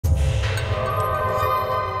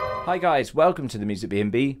Hi guys, welcome to the Music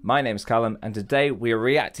B&B. My name is Callum and today we are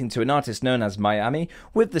reacting to an artist known as Miami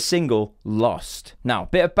with the single Lost. Now, a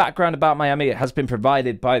bit of background about Miami, it has been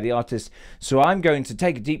provided by the artist, so I'm going to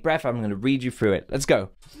take a deep breath, I'm going to read you through it. Let's go.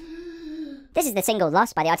 This is the single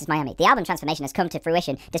Lost by the artist Miami. The album transformation has come to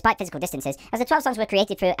fruition despite physical distances, as the 12 songs were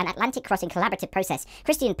created through an Atlantic crossing collaborative process.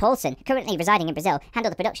 Christian Paulsen, currently residing in Brazil,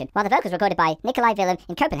 handled the production, while the vocals were recorded by Nikolai Willem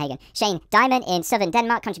in Copenhagen. Shane Diamond in southern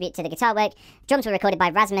Denmark contributed to the guitar work. Drums were recorded by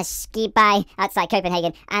Rasmus Skibai outside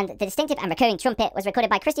Copenhagen, and the distinctive and recurring trumpet was recorded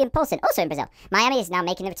by Christian Paulsen, also in Brazil. Miami is now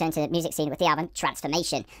making a return to the music scene with the album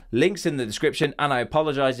Transformation. Links in the description, and I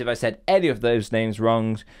apologise if I said any of those names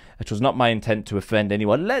wrong. It was not my intent to offend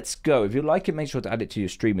anyone. Let's go. If you like it, make sure to add it to your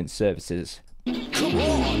streaming services. Come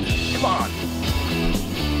on! Come on!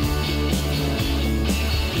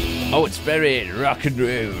 Oh, it's very rock and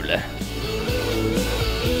roll.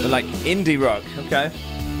 But like indie rock, okay.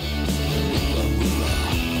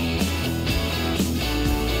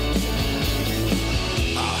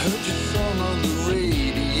 I heard your song on the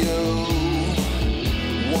radio.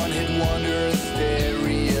 One hit wonder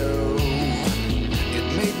stereo. It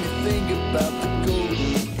made me think about the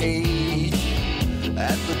golden age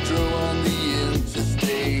at the draw on the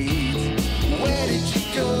interstate. Where did you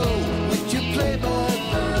go with your Playboy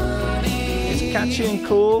bunny? It's catchy and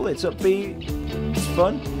cool, it's upbeat, it's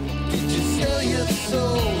fun. Did you sell your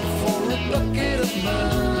soul for a bucket of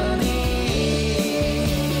money?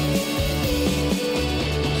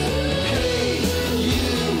 Hey, you,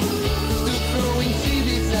 still throwing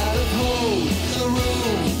CDs out of holes, the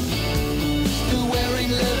room, still wearing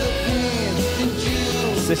leather pants and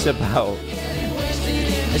jewels.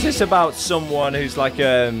 Is this about someone who's like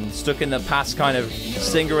stuck in the past kind of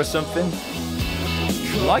singer or something?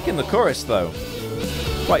 I'm liking the chorus though.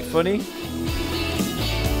 Quite funny.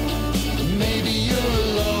 Maybe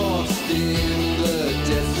you're lost in the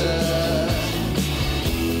desert.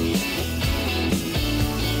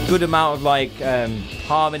 Good amount of like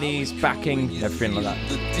harmonies, backing, everything like that.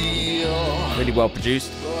 The deal. Really well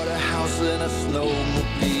produced. Bought a house and a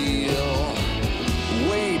snowmobile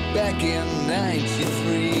way back in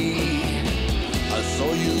 '93. I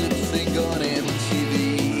saw you lip sync on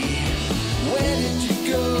MTV. Where did you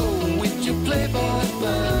go with your Playboy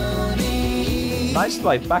bunny? Nice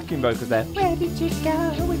like backing vocals there. Where did you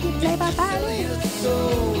go with your Playboy Sell bunny? your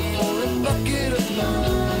soul for a bucket of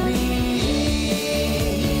money.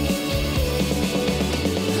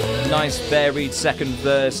 Nice varied second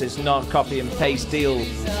verse. It's not copy and paste deal. Out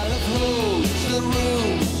of holes, the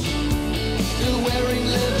room, still wearing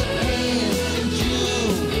leather pants and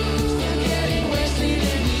jewels. Still getting wasted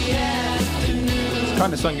in the afternoon. It's the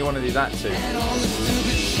kind of song you want to do that to. And all the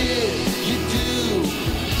stupid shit you do.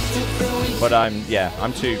 Still throwing But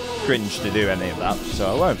I'm too cringe to do any of that,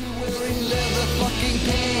 so I won't. wearing leather fucking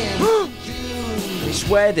pants and jewels. He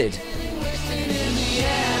sweared. Wasted in the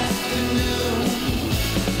afternoon.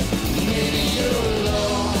 Maybe you're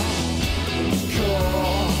lost.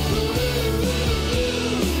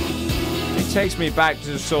 It takes me back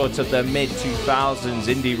to sort of the mid 2000s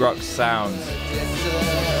indie rock sound.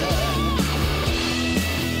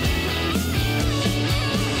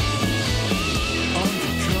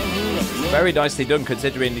 Very nicely done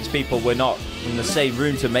considering these people were not in the same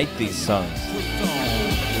room to make these songs. Swimming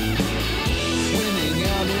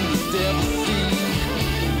out in the devil's sea.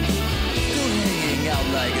 Still hanging out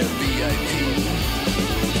like a VIP.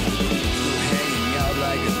 Still hanging out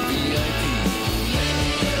like a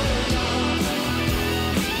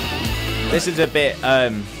VIP. This is a bit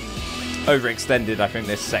overextended, I think,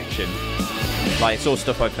 this section. Like, it's all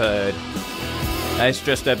stuff I've heard. It's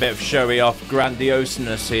just a bit of showy off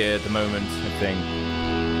grandioseness here at the moment, I think.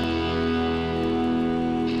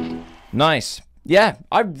 Nice. Yeah,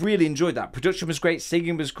 I really enjoyed that. Production was great,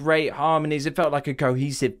 singing was great, harmonies. It felt like a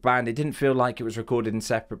cohesive band. It didn't feel like it was recorded in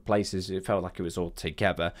separate places. It felt like it was all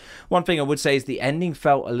together. One thing I would say is the ending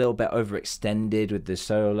felt a little bit overextended with the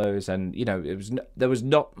solos, and you know, there was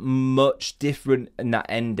not much different in that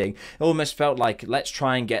ending. It almost felt like let's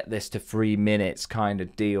try and get this to 3 minutes kind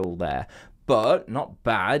of deal there. But not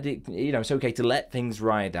bad. It's okay to let things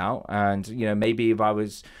ride out, and maybe if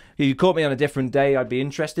you caught me on a different day, I'd be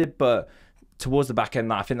interested. But towards the back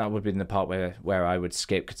end, I think that would have been the part where I would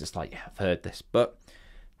skip, because it's like, yeah, I've heard this. But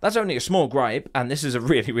that's only a small gripe, and this is a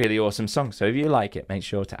really, really awesome song. So if you like it, make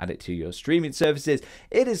sure to add it to your streaming services.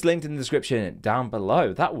 It is linked in the description down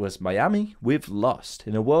below. That was Miami with Lost.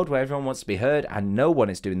 In a world where everyone wants to be heard and no one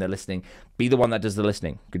is doing the listening, be the one that does the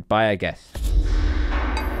listening. Goodbye, I guess.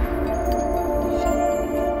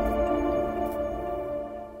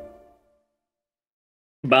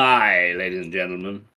 Bye, ladies and gentlemen.